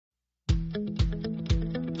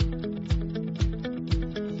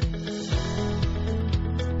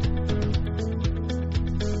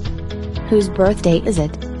Whose birthday is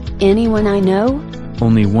it? Anyone I know?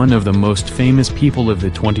 Only one of the most famous people of the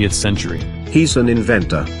 20th century. He's an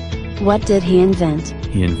inventor. What did he invent?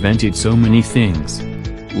 He invented so many things.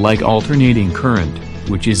 Like alternating current,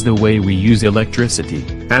 which is the way we use electricity.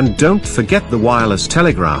 And don't forget the wireless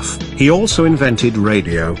telegraph. He also invented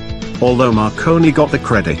radio. Although Marconi got the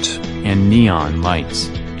credit. And neon lights,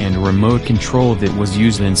 and remote control that was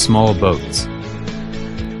used in small boats.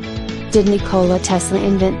 Did Nikola Tesla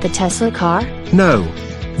invent the Tesla car? No.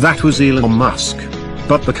 That was Elon Musk.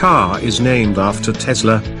 But the car is named after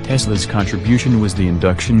Tesla. Tesla's contribution was the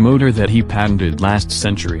induction motor that he patented last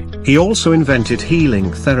century. He also invented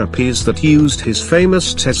healing therapies that used his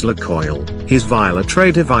famous Tesla coil. His Viola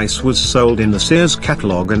device was sold in the Sears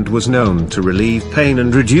catalog and was known to relieve pain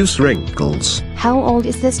and reduce wrinkles. How old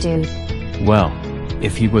is this dude? Well,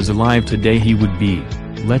 if he was alive today he would be,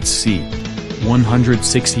 let's see,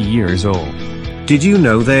 160 years old. Did you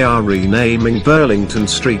know they are renaming Burlington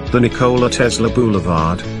Street the Nikola Tesla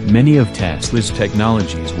Boulevard? Many of Tesla's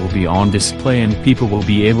technologies will be on display and people will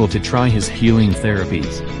be able to try his healing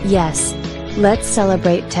therapies. Yes. Let's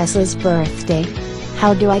celebrate Tesla's birthday.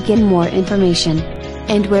 How do I get more information?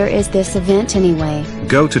 And where is this event anyway?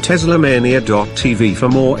 Go to Teslamania.tv for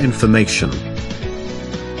more information.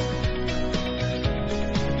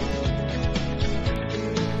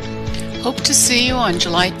 Hope to see you on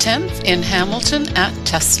July 10th in Hamilton at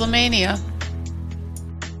Teslamania.